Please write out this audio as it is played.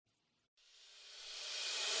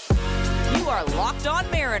are Locked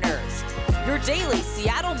On Mariners, your daily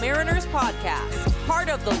Seattle Mariners podcast. Part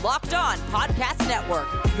of the Locked On Podcast Network,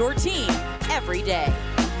 your team every day.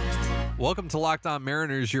 Welcome to Locked On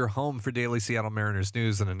Mariners, your home for daily Seattle Mariners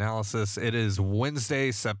news and analysis. It is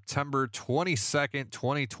Wednesday, September 22nd,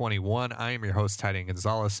 2021. I am your host, Tidian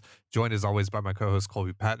Gonzalez, joined as always by my co-host,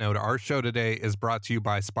 Colby Patnode. Our show today is brought to you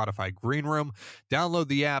by Spotify Green Room. Download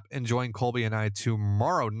the app and join Colby and I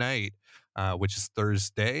tomorrow night, which is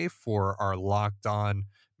Thursday, for our Locked On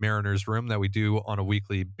Mariners room that we do on a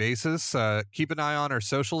weekly basis. Keep an eye on our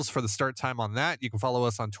socials for the start time on that. You can follow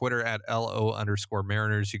us on Twitter at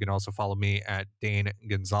LO_Mariners. You can also follow me at Dane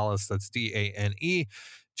Gonzalez. That's DANE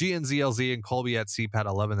GNZLZ, and Colby at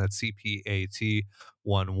CPAT11. That's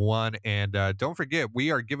CPAT11. And don't forget, we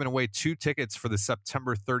are giving away 2 tickets for the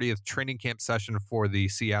September 30th training camp session for the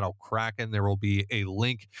Seattle Kraken. There will be a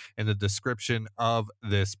link in the description of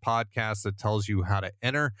this podcast that tells you how to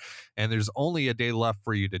enter. And there's only a day left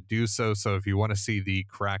for you to do so. So if you want to see the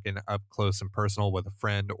Kraken up close and personal with a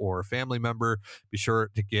friend or a family member, be sure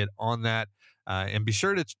to get on that. And be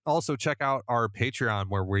sure to also check out our Patreon,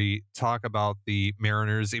 where we talk about the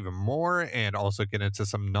Mariners even more and also get into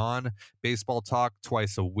some non-baseball talk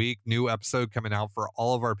twice a week. New episode coming out for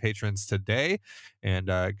all of our patrons today. And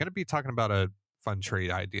going to be talking about a fun trade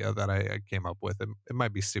idea that I came up with. It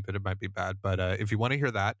might be stupid, it might be bad, but if you want to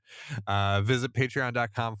hear that, visit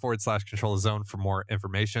patreon.com/Control the Zone for more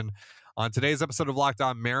information. On today's episode of Locked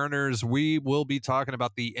On Mariners, we will be talking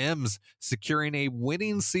about the M's securing a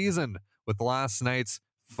winning season with last night's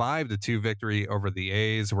 5-2 victory over the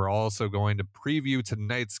A's. We're also going to preview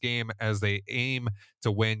tonight's game as they aim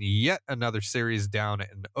to win yet another series down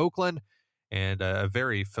in Oakland, and a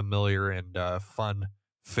very familiar and fun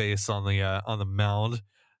face on the mound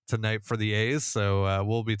tonight for the A's. So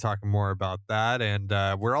we'll be talking more about that, and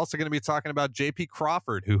we're also going to be talking about JP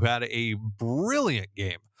Crawford, who had a brilliant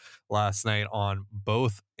game last night on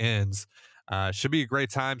both ends. Should be a great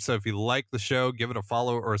time. So if you like the show, give it a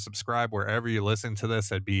follow or subscribe wherever you listen to this.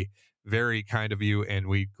 That'd be very kind of you, and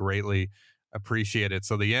we greatly appreciate it.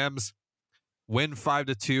 So the M's win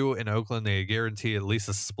 5-2 in Oakland. They guarantee at least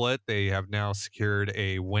a split. They have now secured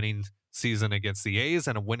a winning season against the A's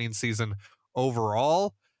and a winning season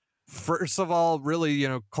overall. First of all, really,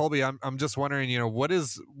 Colby, I'm just wondering, what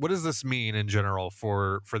does this mean in general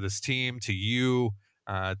for this team, to you,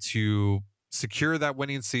 to secure that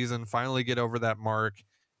winning season, finally get over that mark,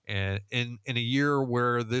 and in a year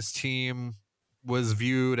where this team was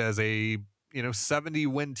viewed as a 70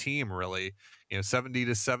 win team, really, 70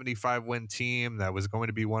 to 75 win team that was going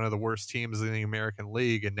to be one of the worst teams in the American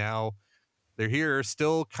League, and now they're here,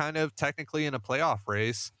 still kind of technically in a playoff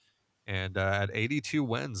race, and at 82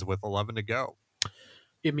 wins with 11 to go.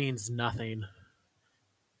 It means nothing.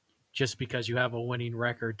 Just because you have a winning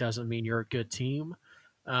record doesn't mean you're a good team.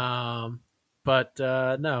 But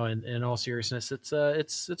no, in all seriousness, it's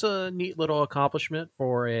a neat little accomplishment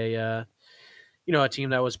for a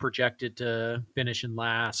team that was projected to finish in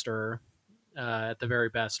last, or at the very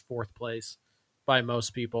best 4th place by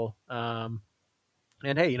most people. And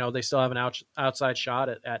hey, they still have an outside shot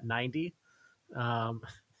at 90.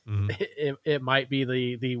 It might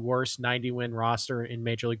be the worst 90 win roster in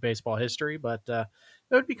Major League Baseball history, but it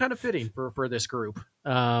would be kind of fitting for this group,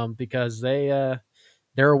 because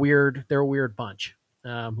they're a weird bunch,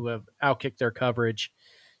 who have outkicked their coverage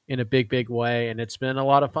in a big way, and it's been a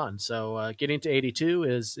lot of fun. So getting to 82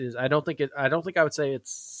 is I don't think I would say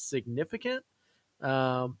it's significant.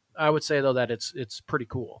 I would say though that it's pretty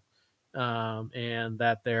cool, and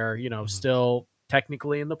that they're still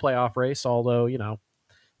technically in the playoff race, although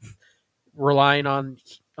relying on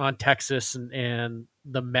Texas and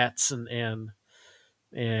the Mets and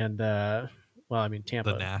Tampa,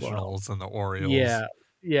 the Nationals, and the Orioles.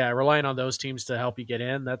 Yeah, relying on those teams to help you get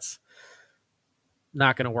in, that's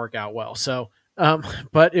not going to work out well. So,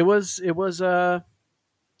 but it was a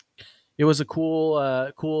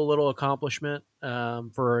cool little accomplishment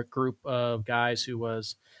for a group of guys who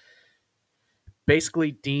was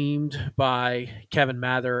basically deemed by Kevin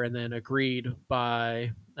Mather and then agreed to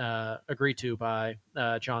by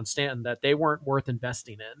John Stanton that they weren't worth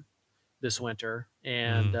investing in this winter.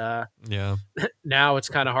 And now it's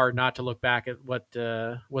kind of hard not to look back at what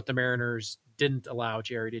the Mariners didn't allow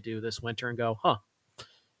Jerry to do this winter and go,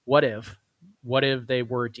 what if they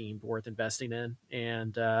were deemed worth investing in?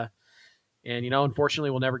 And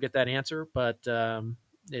unfortunately we'll never get that answer, but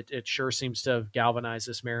it sure seems to have galvanized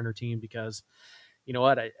this Mariner team, because you know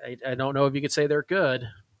what, I don't know if you could say they're good,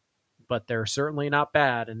 but they're certainly not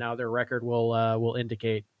bad, and now their record will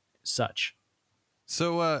indicate such.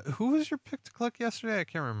 So who was your pick to collect yesterday? I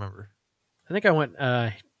can't remember. I think I went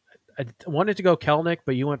wanted to go Kelenic,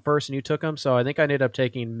 but you went first and you took him, so I think I ended up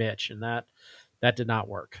taking Mitch, and that did not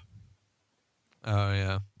work. Oh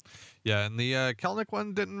yeah. Yeah, and the Kelenic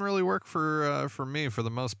one didn't really work for me for the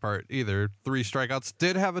most part either. 3 strikeouts.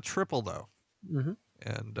 Did have a triple though,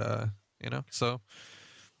 and so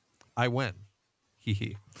I win. Hee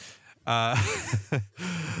hee. Yeah,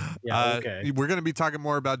 okay. We're going to be talking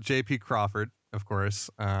more about J.P. Crawford, of course,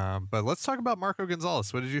 but let's talk about Marco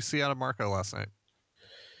Gonzalez. What did you see out of Marco last night?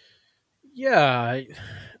 Yeah,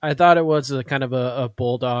 I thought it was a kind of a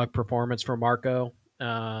bulldog performance from Marco.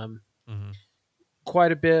 Quite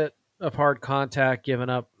a bit of hard contact given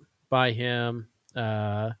up by him.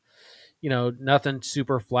 Nothing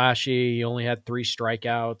super flashy. He only had 3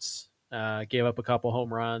 strikeouts, gave up a couple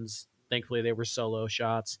home runs. Thankfully, they were solo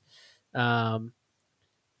shots. And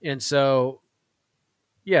so,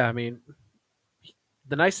 yeah, I mean,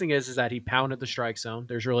 the nice thing is that he pounded the strike zone.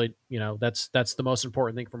 There's really, that's the most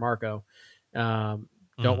important thing for Marco. Don't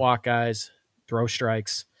walk guys, throw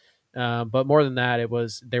strikes. But more than that,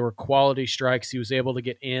 they were quality strikes. He was able to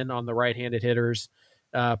get in on the right-handed hitters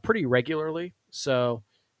pretty regularly. So,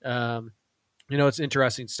 it's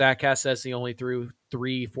interesting. StatCast says he only threw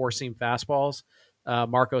 3 4-seam fastballs.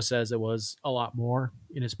 Marco says it was a lot more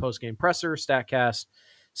in his post-game presser. StatCast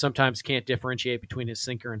sometimes can't differentiate between his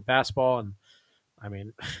sinker and fastball, and I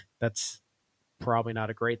mean, that's probably not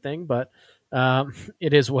a great thing, but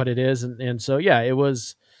it is what it is. And so, yeah, it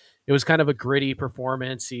was kind of a gritty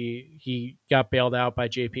performance. He got bailed out by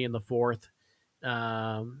JP in the 4th.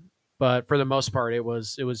 But for the most part, it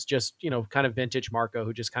was just, kind of vintage Marco,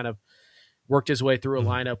 who just kind of worked his way through a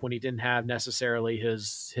lineup when he didn't have necessarily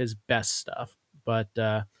his best stuff. But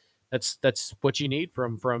that's what you need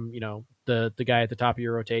from the guy at the top of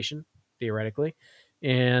your rotation, theoretically.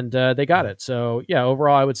 And they got it. So yeah,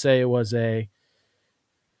 overall, I would say it was it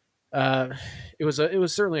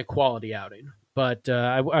was certainly a quality outing, but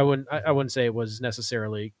I wouldn't say it was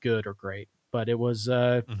necessarily good or great, but it was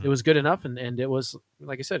good enough, and it was,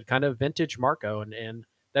 like I said, kind of vintage Marco, and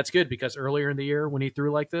that's good because earlier in the year when he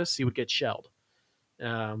threw like this, he would get shelled,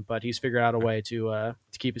 but he's figured out a way to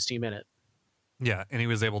keep his team in it. Yeah, and he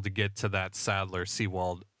was able to get to that Sadler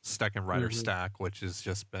Sewald second rider stack, which has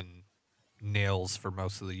just been nails for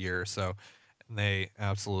most of the year. So they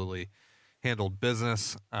absolutely handled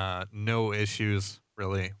business. No issues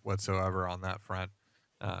really whatsoever on that front.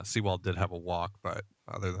 Sewald did have a walk, but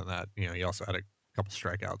other than that, he also had a couple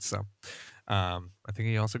strikeouts. So I think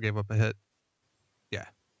he also gave up a hit. Yeah,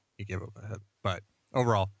 he gave up a hit. But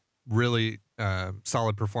overall, really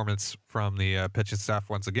solid performance from the pitching staff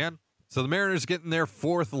once again. So the Mariners getting their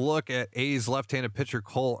 4th look at A's left-handed pitcher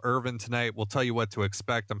Cole Irvin tonight. We'll tell you what to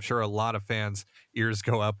expect. I'm sure a lot of fans' ears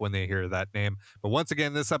go up when they hear that name. But once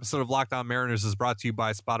again, this episode of Locked On Mariners is brought to you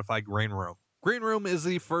by Spotify Green Room. Green Room is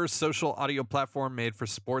the first social audio platform made for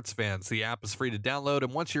sports fans. The app is free to download,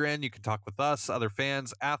 and once you're in, you can talk with us, other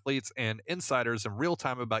fans, athletes, and insiders in real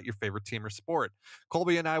time about your favorite team or sport.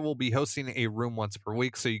 Colby and I will be hosting a room once per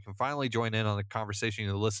week, so you can finally join in on the conversation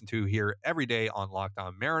you listen to here every day on Locked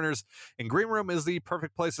On Mariners. And Green Room is the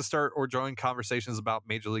perfect place to start or join conversations about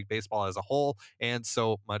Major League Baseball as a whole, and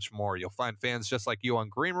so much more. You'll find fans just like you on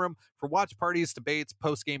Green Room for watch parties, debates,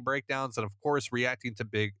 post-game breakdowns, and of course, reacting to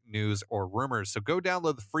big news or rumors. So go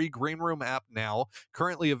download the free Green Room app now,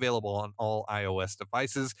 currently available on all iOS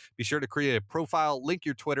devices. Be sure to create a profile, link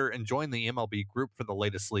your Twitter, and join the MLB group for the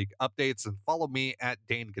latest league updates. And follow me at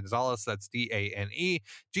Dane Gonzalez, that's DANE,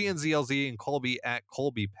 GNZLZ, and Colby at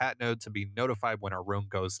Colby Patnode to be notified when our room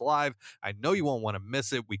goes live. I know you won't want to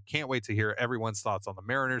miss it. We can't wait to hear everyone's thoughts on the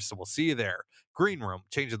Mariners, so we'll see you there. Green Room,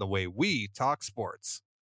 changing the way we talk sports.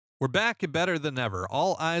 We're back and better than ever.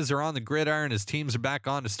 All eyes are on the gridiron as teams are back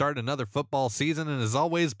on to start another football season. And as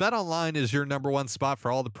always, BetOnline is your number one spot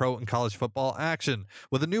for all the pro and college football action.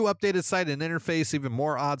 With a new updated site and interface, even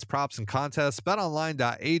more odds, props, and contests,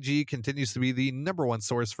 BetOnline.ag continues to be the number one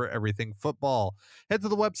source for everything football. Head to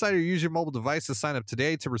the website or use your mobile device to sign up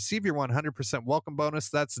today to receive your 100% welcome bonus.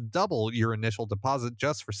 That's double your initial deposit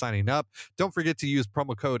just for signing up. Don't forget to use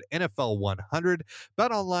promo code NFL100.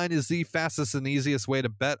 BetOnline is the fastest and easiest way to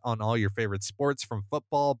bet on all your favorite sports, from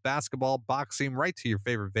football, basketball, boxing, right to your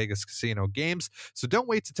favorite Vegas casino games. So don't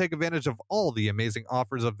wait to take advantage of all the amazing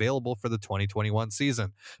offers available for the 2021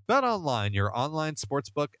 season. BetOnline, your online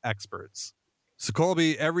sportsbook experts. So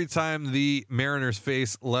Colby, every time the Mariners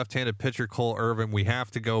face left-handed pitcher Cole Irvin, we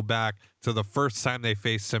have to go back to the first time they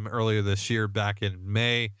faced him earlier this year, back in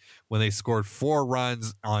May, when they scored 4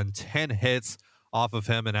 runs on 10 hits off of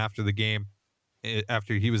him. And after the game,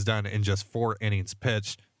 after he was done in just 4 innings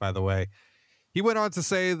pitched, by the way, he went on to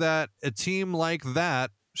say that a team like that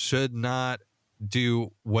should not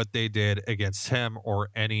do what they did against him or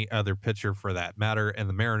any other pitcher for that matter. And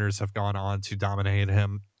the Mariners have gone on to dominate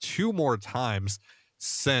him 2 more times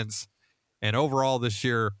since. And overall this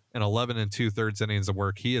year, in 11 2/3 innings of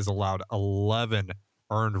work, he has allowed 11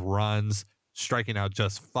 earned runs, striking out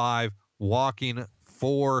just 5, walking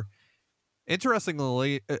 4.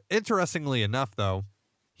 Interestingly enough, though,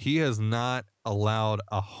 he has not allowed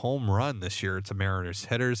a home run this year to Mariners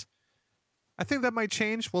hitters. I think that might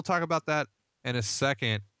change. We'll talk about that in a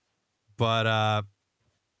second. But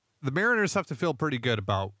the Mariners have to feel pretty good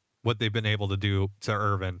about what they've been able to do to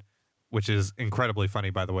Irvin, which is incredibly funny,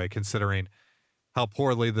 by the way, considering how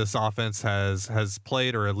poorly this offense has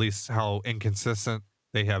played, or at least how inconsistent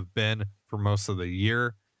they have been for most of the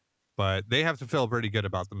year. But they have to feel pretty good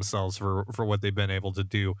about themselves for what they've been able to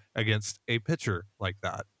do against a pitcher like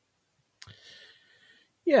that.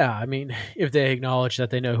 Yeah, I mean, if they acknowledge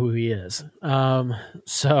that they know who he is.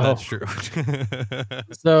 So that's true.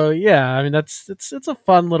 So yeah, I mean, it's a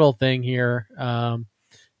fun little thing here.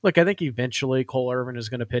 Look, I think eventually Cole Irvin is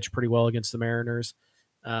going to pitch pretty well against the Mariners,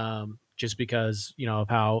 just because of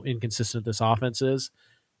how inconsistent this offense is.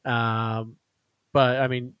 But I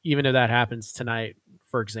mean, even if that happens tonight,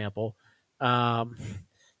 for example,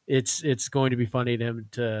 it's going to be funny to him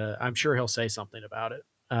I'm sure he'll say something about it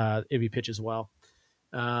if he pitches well.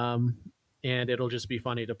 And it'll just be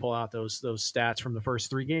funny to pull out those stats from the first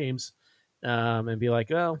 3 games and be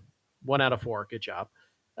like, oh, 1 out of 4, good job.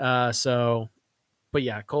 But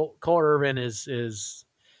yeah, Cole Irvin is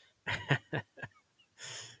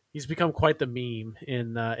he's become quite the meme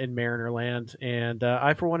in Mariner land, and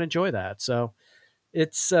I for one enjoy that. So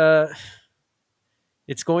it's going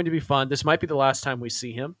to be fun. This might be the last time we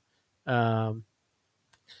see him.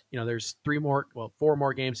 There's 4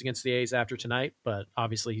 more games against the A's after tonight, but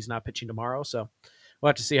obviously he's not pitching tomorrow, so we'll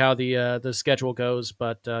have to see how the schedule goes.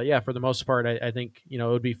 But yeah, for the most part, I think it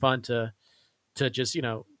would be fun to just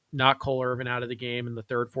knock Cole Irvin out of the game in the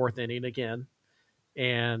 3rd, 4th inning again,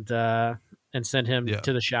 and send him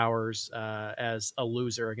to the showers as a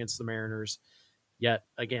loser against the Mariners yet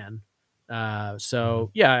again.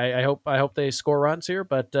 So yeah, I hope they score runs here,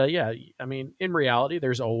 but yeah, I mean, in reality,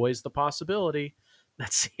 there's always the possibility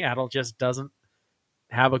that Seattle just doesn't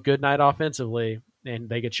have a good night offensively and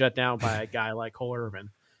they get shut down by a guy like Cole Irvin.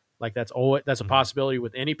 Like that's a possibility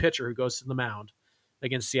with any pitcher who goes to the mound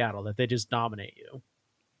against Seattle, that they just dominate you.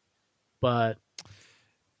 But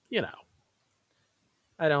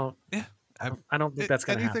I don't think that's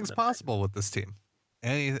going to happen. Anything's possible with this team.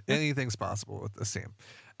 Anything's possible with this team.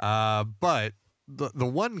 But the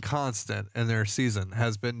one constant in their season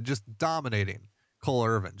has been just dominating Cole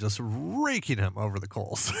Irvin, just raking him over the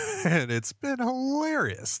coals. And it's been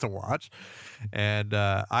hilarious to watch. And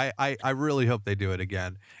I really hope they do it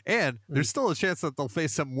again. And there's still a chance that they'll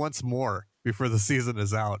face him once more before the season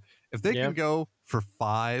is out. If they can go for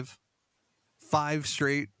 5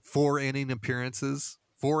 straight 4-inning appearances,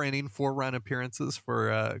 4-run appearances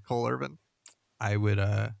for Cole Irvin, I would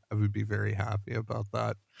be very happy about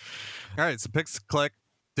that. All right, so picks click.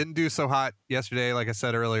 Didn't do so hot yesterday, like I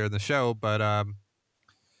said earlier in the show, but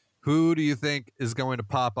who do you think is going to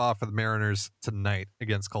pop off for the Mariners tonight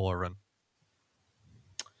against Cole Irvin?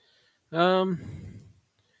 I'll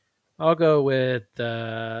go with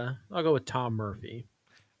Tom Murphy.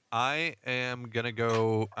 I'm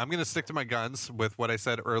gonna stick to my guns with what I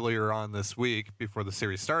said earlier on this week before the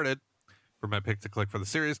series started. For my pick to click for the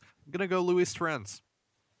series, I'm gonna go Luis Torrens.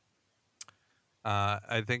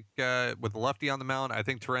 I think with the lefty on the mound, I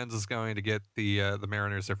think Torrens is going to get the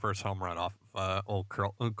Mariners their first home run off of old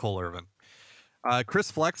Cole Irvin.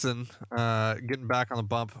 Chris Flexen getting back on the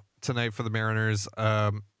bump tonight for the Mariners.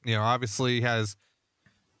 Obviously has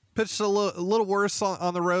pitched a little worse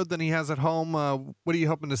on the road than he has at home. What are you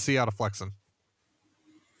hoping to see out of Flexen?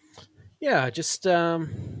 Yeah, just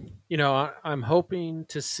I'm hoping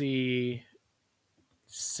to see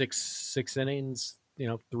six innings,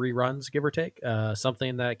 3 runs, give or take,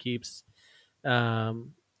 something that keeps the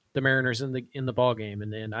Mariners in the ball game.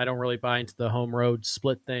 And I don't really buy into the home road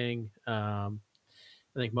split thing. I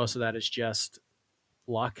think most of that is just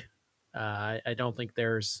luck. I don't think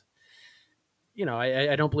there's,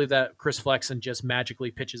 I don't believe that Chris Flexen just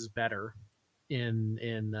magically pitches better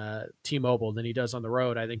in T-Mobile than he does on the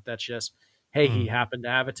road. I think that's just, hey, he happened to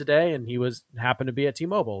have it today, and he happened to be at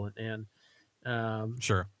T-Mobile, and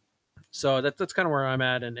sure. So that's kind of where I'm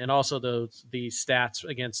at, and also the stats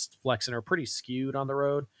against Flexen are pretty skewed on the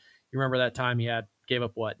road. You remember that time he gave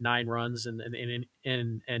up 9 runs in an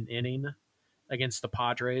inning against the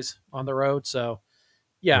Padres on the road. So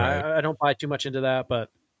yeah, right. I don't buy too much into that, but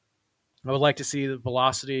I would like to see the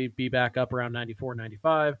velocity be back up around 94,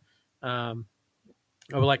 95.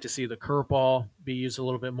 I would like to see the curveball be used a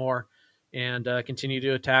little bit more, and continue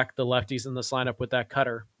to attack the lefties in this lineup with that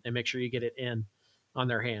cutter and make sure you get it in on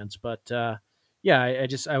their hands. But yeah,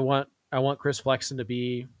 I want Chris Flexen to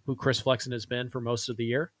be who Chris Flexen has been for most of the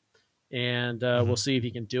year, and we'll see if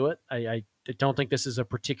he can do it. I don't think this is a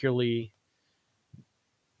particularly.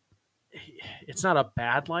 It's not a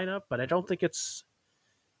bad lineup, but I don't think it's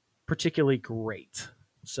particularly great.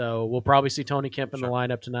 So we'll probably see Tony Kemp in the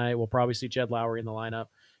lineup tonight. We'll probably see Jed Lowry in the lineup.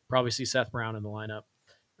 Probably see Seth Brown in the lineup,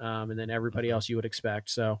 and then everybody else you would expect.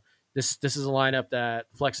 So this is a lineup that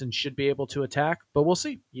Flexen should be able to attack, but we'll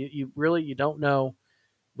see. You really don't know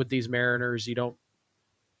with these Mariners.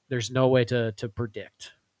 There's no way to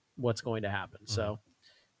predict what's going to happen. So,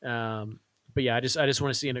 but yeah, I just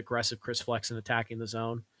want to see an aggressive Chris Flexen attacking the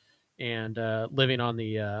zone and living on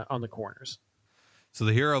the corners. So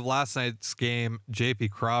the hero of last night's game, J.P.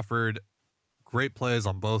 Crawford, great plays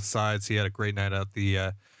on both sides. He had a great night at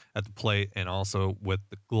the plate and also with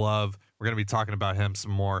the glove. We're going to be talking about him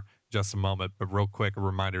some more in just a moment. But real quick, a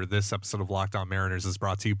reminder, this episode of Locked On Mariners is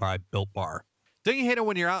brought to you by Built Bar. Don't you hate it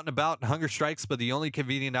when you're out and about and hunger strikes, but the only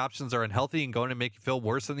convenient options are unhealthy and going to make you feel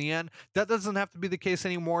worse in the end? That doesn't have to be the case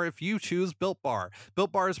anymore if you choose Built Bar.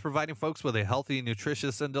 Built Bar is providing folks with a healthy,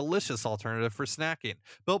 nutritious, and delicious alternative for snacking.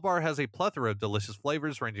 Built Bar has a plethora of delicious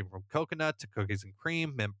flavors ranging from coconut to cookies and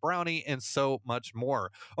cream, mint brownie, and so much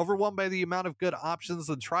more. Overwhelmed by the amount of good options,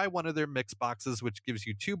 then try one of their mix boxes, which gives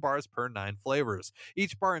you 2 bars per 9 flavors.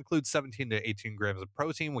 Each bar includes 17 to 18 grams of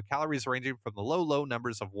protein with calories ranging from the low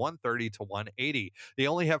numbers of 130 to 180. They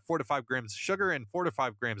only have 4 to 5 grams of sugar and 4 to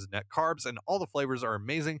 5 grams of net carbs, and all the flavors are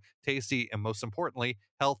amazing, tasty, and most importantly,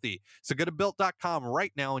 healthy. So go to Built.com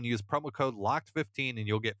right now and use promo code LOCKED15 and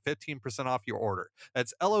you'll get 15% off your order.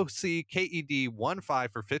 That's LOCKED15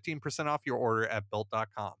 for 15% off your order at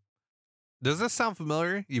Built.com. Does this sound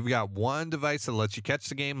familiar? You've got one device that lets you catch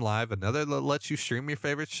the game live, another that lets you stream your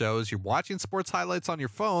favorite shows, you're watching sports highlights on your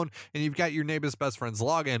phone, and you've got your neighbor's best friend's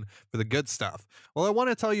login for the good stuff. Well, I want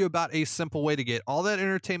to tell you about a simple way to get all that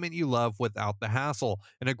entertainment you love without the hassle,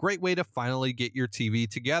 and a great way to finally get your TV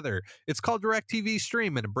together. It's called DirecTV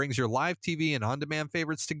Stream, and it brings your live TV and on-demand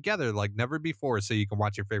favorites together like never before, so you can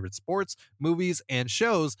watch your favorite sports, movies, and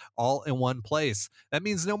shows all in one place. That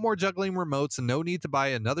means no more juggling remotes and no need to buy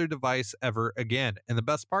another device ever again. And the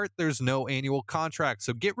best part, there's no annual contract.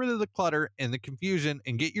 So get rid of the clutter and the confusion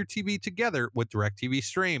and get your TV together with DirecTV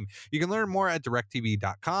Stream. You can learn more at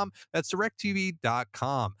directv.com. That's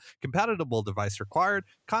directv.com. Compatible device required.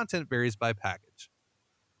 Content varies by package.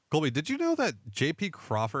 Colby, did you know that J.P.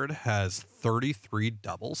 Crawford has 33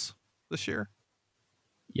 doubles this year?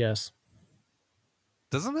 Yes.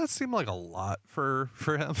 Doesn't that seem like a lot for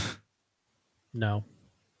him? No.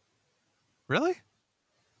 Really?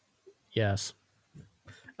 Yes.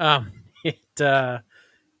 It's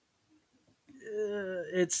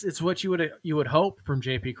what you would hope from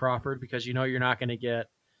J.P. Crawford, because you're not going to get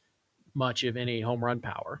much of any home run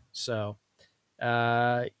power. So,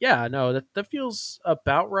 that feels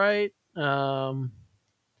about right. I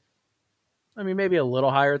mean, maybe a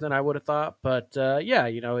little higher than I would have thought, but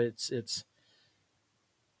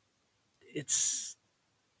it's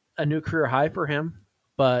a new career high for him.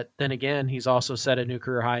 But then again, he's also set a new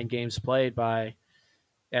career high in games played by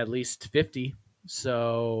at least 50.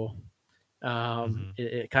 So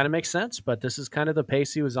it kind of makes sense. But this is kind of the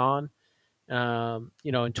pace he was on. In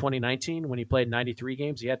 2019, when he played 93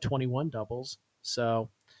 games, he had 21 doubles. So,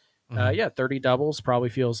 30 doubles probably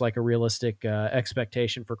feels like a realistic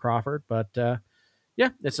expectation for Crawford. But,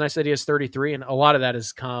 it's nice that he has 33. And a lot of that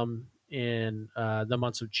has come in the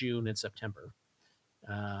months of June and September.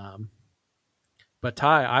 But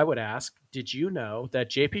Ty, I would ask, did you know that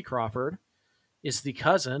J.P. Crawford is the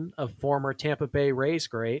cousin of former Tampa Bay Rays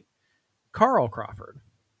great Carl Crawford?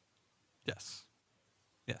 Yes.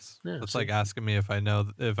 Yeah, it's like asking me if I knew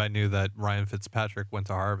that Ryan Fitzpatrick went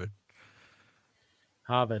to Harvard.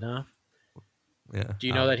 Harvard, huh? Yeah. Do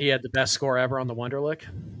you know that he had the best score ever on the Wonderlic?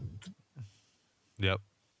 Yep.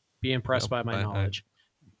 Be impressed by my knowledge.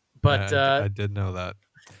 I did know that.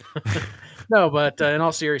 No, but in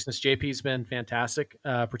all seriousness, JP's been fantastic,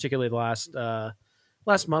 particularly the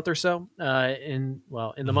last month or so. In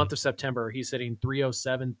the month of September, he's hitting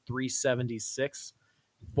 307, 376,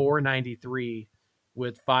 493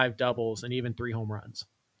 with 5 doubles and even 3 home runs.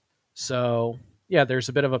 So, there's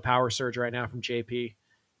a bit of a power surge right now from JP.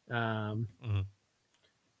 And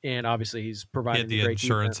obviously he's providing the great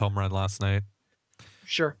insurance defense. Home run last night.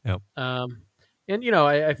 Sure. Yep. And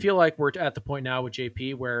I feel like we're at the point now with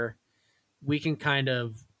JP where we kind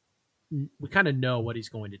of know what he's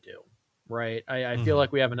going to do, right? I feel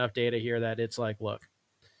like we have enough data here that it's like, look,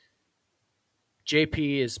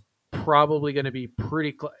 JP is probably going to be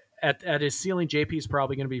pretty at his ceiling. JP is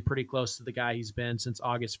probably going to be pretty close to the guy he's been since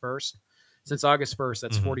August 1st. Since August 1st,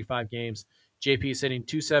 that's 45 games. JP is hitting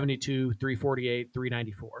 272, 348,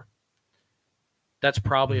 394. That's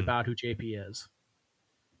probably about who JP is.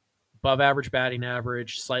 Above average batting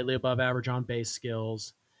average, slightly above average on base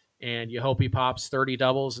skills, and you hope he pops 30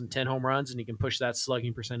 doubles and 10 home runs, and he can push that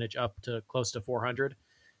slugging percentage up to close to 400.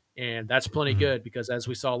 And that's plenty good because, as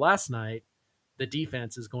we saw last night, the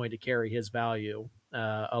defense is going to carry his value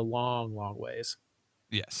a long, long ways.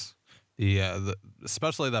 Yes.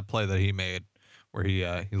 Especially that play that he made where he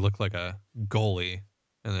looked like a goalie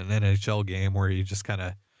in an NHL game where he just kind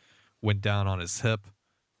of went down on his hip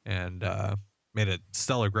and made a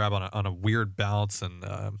stellar grab on a weird bounce. And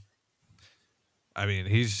I mean,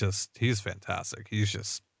 he's fantastic. He's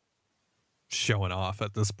just showing off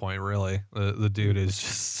at this point, really. The dude is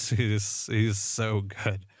just he's so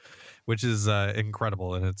good, which is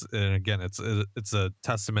incredible. And it's a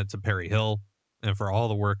testament to Perry Hill and for all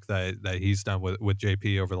the work that he's done with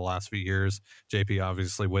JP over the last few years. JP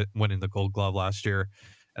obviously winning the Gold Glove last year,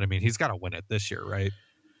 and I mean, he's got to win it this year, right?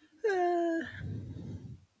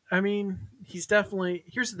 I mean, he's definitely.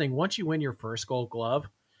 Here's the thing: once you win your first Gold Glove,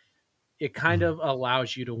 it kind of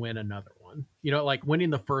allows you to win another one. You know, like winning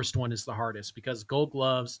the first one is the hardest because Gold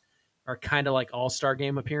Gloves are kind of like all-star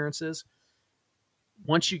game appearances.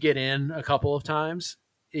 Once you get in a couple of times,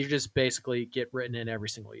 you just basically get written in every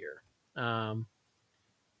single year.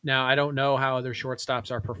 Now, I don't know how other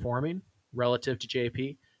shortstops are performing relative to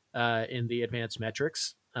JP in the advanced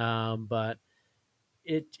metrics, but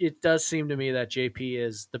it does seem to me that JP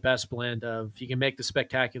is the best blend of he can make the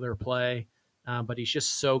spectacular play, but he's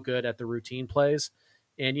just so good at the routine plays.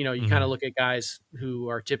 And, you know, you kind of look at guys who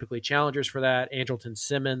are typically challengers for that. Andrelton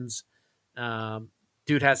Simmons,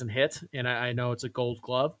 dude hasn't hit, and I know it's a Gold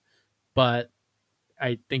Glove, but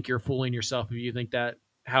I think you're fooling yourself if you think that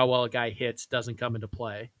how well a guy hits doesn't come into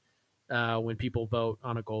play when people vote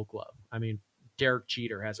on a Gold Glove. I mean, Derek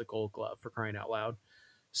Jeter has a Gold Glove, for crying out loud.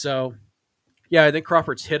 So, yeah, I think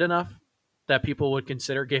Crawford's hit enough that people would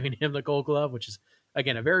consider giving him the Gold Glove, which is,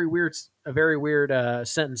 again, a very weird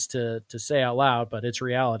sentence to say out loud, but it's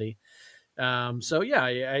reality. So, yeah,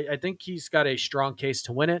 I think he's got a strong case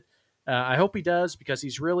to win it. I hope he does because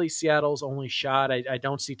he's really Seattle's only shot. I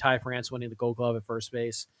don't see Ty France winning the Gold Glove at first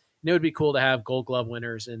base. And it would be cool to have Gold Glove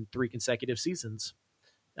winners in 3 consecutive seasons.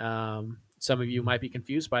 Some of you might be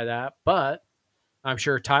confused by that, but I'm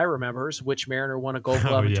sure Ty remembers which Mariner won a Gold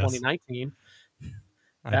Glove in 2019.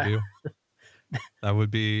 I do. That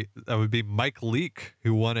would be Mike Leake,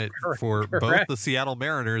 who won it for both the Seattle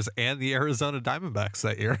Mariners and the Arizona Diamondbacks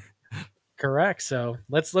that year. Correct. So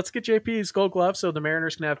let's get JP's Gold Glove so the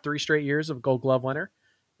Mariners can have 3 straight years of Gold Glove winner.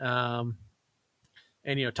 And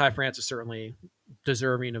you know, Ty France is certainly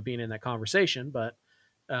deserving of being in that conversation, but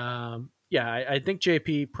I think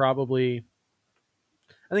JP probably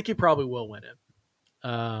will win it.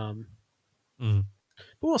 But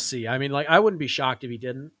we'll see. I mean, like, I wouldn't be shocked if he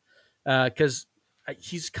didn't, because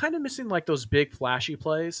he's kind of missing like those big flashy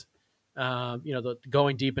plays, you know, the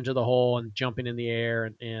going deep into the hole and jumping in the air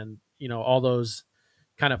and you know, all those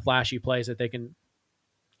kind of flashy plays that they can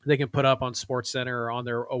put up on SportsCenter or on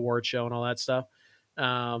their award show and all that stuff.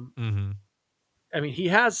 I mean, he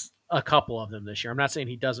has a couple of them this year. I'm not saying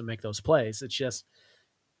he doesn't make those plays. It's just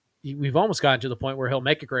we've almost gotten to the point where he'll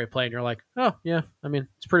make a great play and you're like, oh yeah, I mean,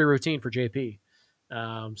 it's pretty routine for JP.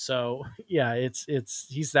 So yeah,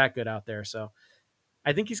 he's that good out there. So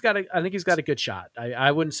I think he's got a good shot.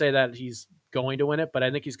 I wouldn't say that he's going to win it, but I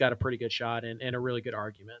think he's got a pretty good shot and a really good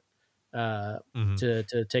argument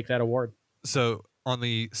to take that award. So on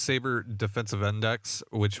the Sabre Defensive Index,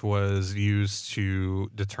 which was used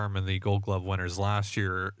to determine the Gold Glove winners last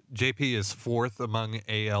year, JP is 4th among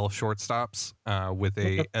AL shortstops with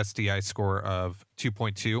a SDI score of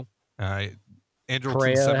 2.2.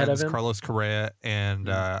 Andrelton Simmons, Carlos Correa, and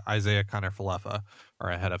Isaiah Kiner-Falefa are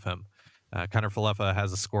ahead of him. Kiner-Falefa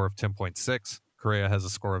has a score of 10.6. Correa has a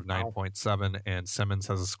score of 9.7, and Simmons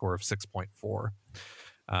has a score of 6.4.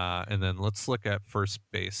 And then let's look at first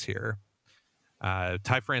base here.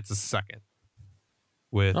 Ty France is 2nd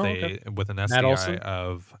with an SDI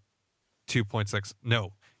of 2.6.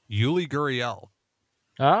 No, Yuli Gurriel.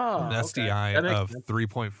 An SDI of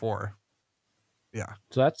 3.4. Yeah.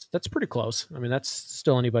 So that's pretty close. I mean, that's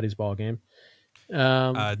still anybody's ball game.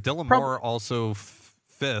 Dylan Moore also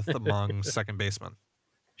 5th among second basemen.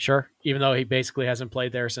 Sure. Even though he basically hasn't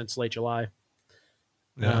played there since late July.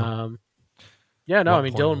 Yeah. I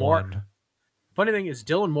mean, Dylan Moore. Funny thing is,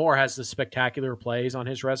 Dylan Moore has the spectacular plays on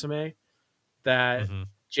his resume that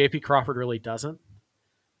JP Crawford really doesn't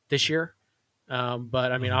this year.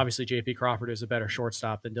 But I mean, obviously JP Crawford is a better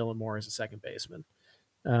shortstop than Dylan Moore as a second baseman.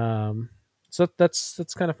 So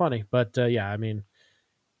that's kind of funny, but yeah, I mean,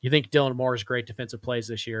 you think Dylan Moore's great defensive plays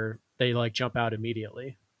this year, they like jump out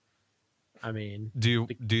immediately. I mean, do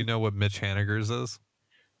you know what Mitch Haniger's is?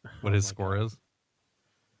 What his score is?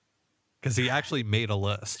 Because he actually made a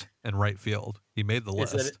list in right field. He made the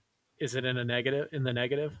list. Is it in the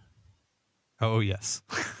negative? Oh yes.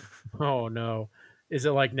 Oh no. Is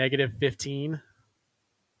it like negative 15?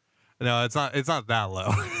 No, it's not that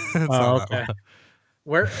low. Okay.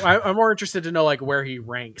 Where I'm more interested to know like where he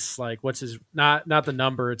ranks. Like what's his not the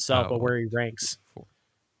number itself, but where he ranks.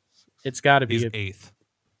 It's got to be eighth.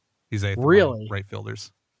 He's eighth. Really? Right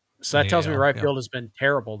fielders. So that tells me right field has been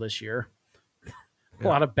terrible this year. A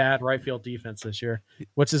lot of bad right field defense this year.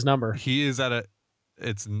 What's his number? He is at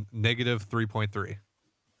it's negative 3.3.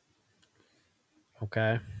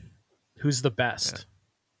 Okay. Who's the best?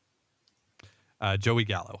 Joey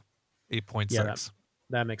Gallo, 8.6. Yeah,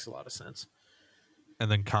 that makes a lot of sense. And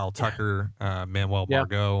then Kyle Tucker, Manuel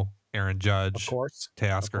Margot, Aaron Judge, of course,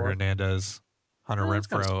 Teoscar Hernandez, Hunter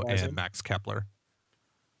Renfroe, and Max Kepler.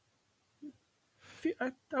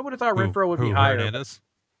 I would have thought Renfroe would be higher. Hernandez?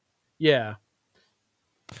 Yeah.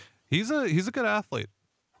 He's a good athlete.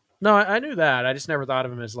 No, I knew that. I just never thought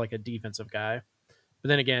of him as like a defensive guy. But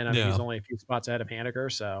then again, I mean, he's only a few spots ahead of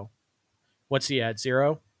Haniger. So, what's he at?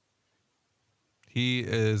 0? He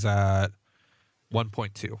is at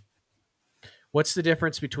 1.2. What's the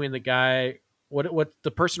difference between the guy? What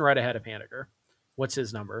the person right ahead of Haniger? What's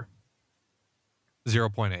his number?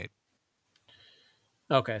 0.8.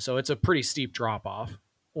 Okay, so it's a pretty steep drop off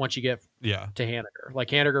once you get to Haniger. Like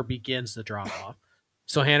Haniger begins the drop off.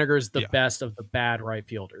 So Haniger's the best of the bad right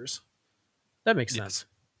fielders. That makes sense.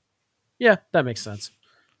 Yeah, that makes sense.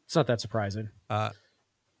 It's not that surprising.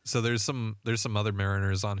 So there's some other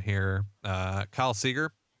Mariners on here. Kyle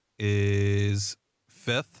Seager is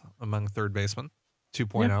 5th among third basemen,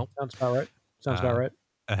 2.0. Yeah, sounds about right.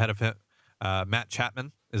 Ahead of him, Matt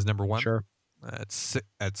Chapman is number 1. Sure. At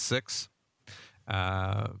 6.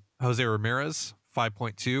 Jose Ramirez,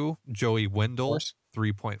 5.2. Joey Wendell,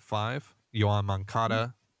 3.5. Yohan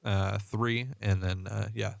Moncada, 3. And then,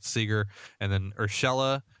 Seager. And then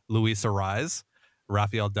Urshela, Luis Arraez,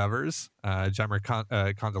 Rafael Devers, Jeimer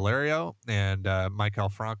Candelario, and Michael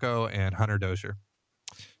Franco, and Hunter Dozier.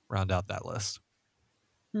 Round out that list.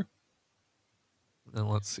 And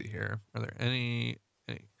let's see here. Are there any?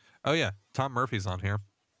 Oh, yeah. Tom Murphy's on here.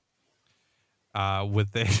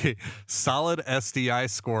 With a solid SDI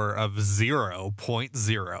score of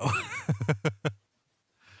 0.0.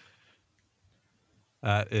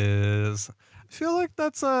 That is, I feel like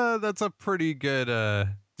that's a pretty good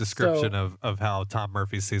description of how Tom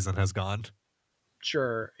Murphy's season has gone.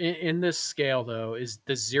 Sure. In this scale, though,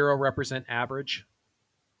 does 0 represent average?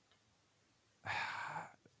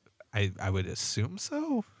 I would assume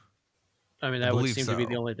so. I mean, that would seem to be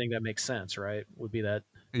the only thing that makes sense, right? Would be that.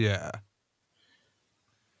 Yeah.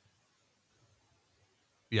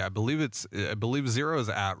 Yeah, I believe 0 is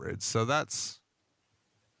average. So that's,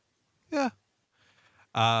 yeah.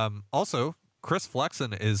 Also, Chris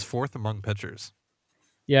Flexen is 4th among pitchers.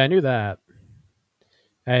 Yeah, I knew that.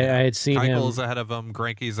 I had seen him. Keuchel's ahead of him.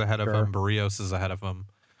 Greinke's ahead of him. Barrios is ahead of him.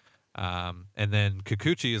 And then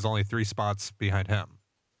Kikuchi is only 3 spots behind him.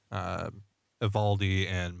 Evaldi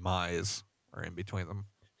and Mize are in between them.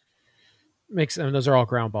 Those are all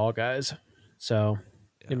ground ball guys. So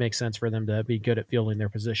it makes sense for them to be good at fielding their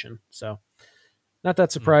position. So not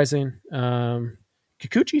that surprising.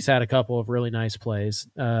 Kikuchi's had a couple of really nice plays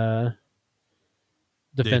defensively.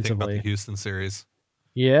 Yeah, you think about the Houston series.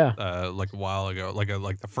 Yeah. Like a while ago,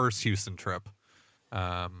 like the first Houston trip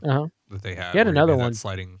that they had. He had another one.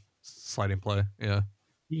 Sliding play. Yeah.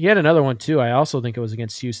 He had another one too. I also think it was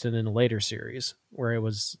against Houston in a later series where it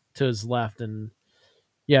was to his left, and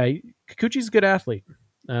Kikuchi's a good athlete.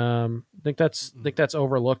 I think that's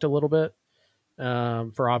overlooked a little bit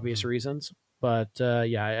for obvious reasons, but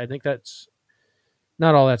I think that's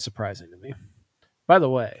not all that surprising to me. By the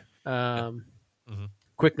way,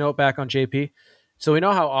 quick note back on JP. So we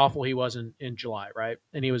know how awful he was in July, right?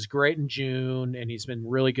 And he was great in June, and he's been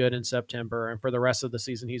really good in September, and for the rest of the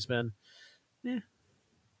season, he's been,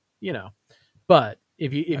 But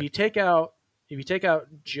if you take out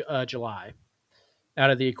July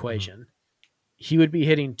out of the equation, he would be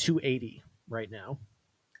hitting 280 right now.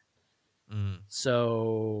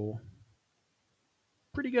 So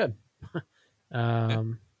pretty good.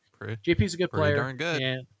 JP's a good player. Darn good.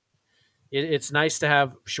 And it's nice to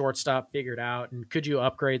have shortstop figured out. And could you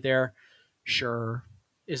upgrade there? Sure.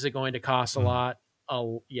 Is it going to cost a lot?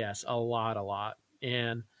 Yes, a lot.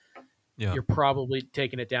 And you're probably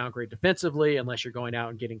taking a downgrade defensively unless you're going out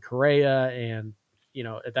and getting Correa. And,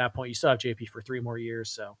 at that point, you still have JP for 3 more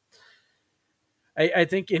years. So I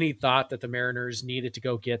think any thought that the Mariners needed to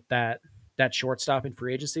go get that shortstop in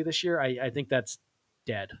free agency this year, I think that's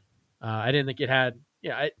dead. I didn't think it had,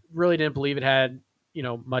 I really didn't believe it had,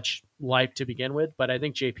 much life to begin with, but I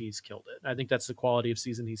think JP's killed it. I think that's the quality of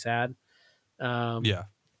season he's had. Yeah.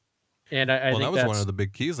 And I think that was one of the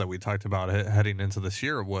big keys that we talked about heading into this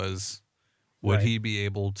year was, would he be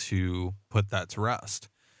able to put that to rest?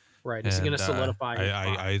 Right. Is he going to solidify?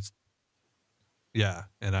 And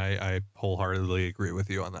I wholeheartedly agree with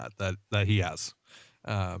you on that he has.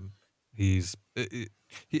 And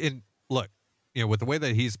look, with the way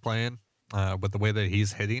that he's playing, with the way that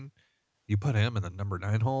he's hitting, you put him in the number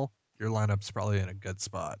 9 hole, your lineup's probably in a good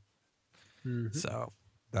spot. Mm-hmm. So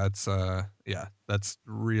that's that's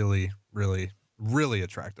really, really, really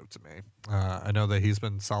attractive to me. I know that he's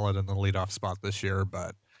been solid in the leadoff spot this year,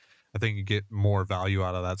 but I think you get more value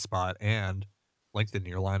out of that spot and lengthen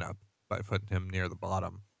your lineup by putting him near the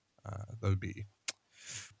bottom. That would be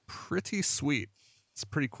pretty sweet. It's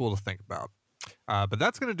pretty cool to think about. But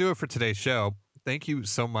that's going to do it for today's show. Thank you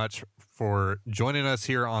so much for joining us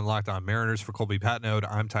here on Locked On Mariners. For Colby Patnode,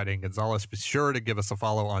 I'm Ty Dane Gonzalez. Be sure to give us a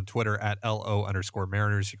follow on Twitter at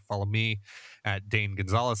 @LO_Mariners. You can follow me at Dane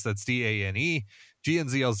Gonzalez. That's DANE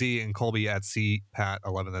GNZLZ, and Colby at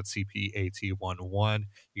CPAT11. That's CPAT11.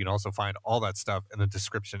 You can also find all that stuff in the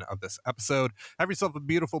description of this episode. Have yourself a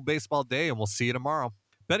beautiful baseball day, and we'll see you tomorrow.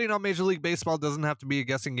 Betting on Major League Baseball doesn't have to be a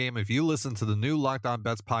guessing game if you listen to the new Locked On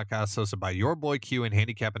Bets podcast hosted by your boy Q and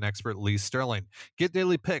handicapping expert Lee Sterling. Get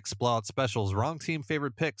daily picks, blowout specials, wrong team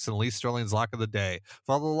favorite picks, and Lee Sterling's Lock of the Day.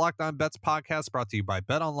 Follow the Locked On Bets podcast brought to you by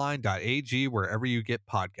BetOnline.ag wherever you get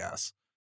podcasts.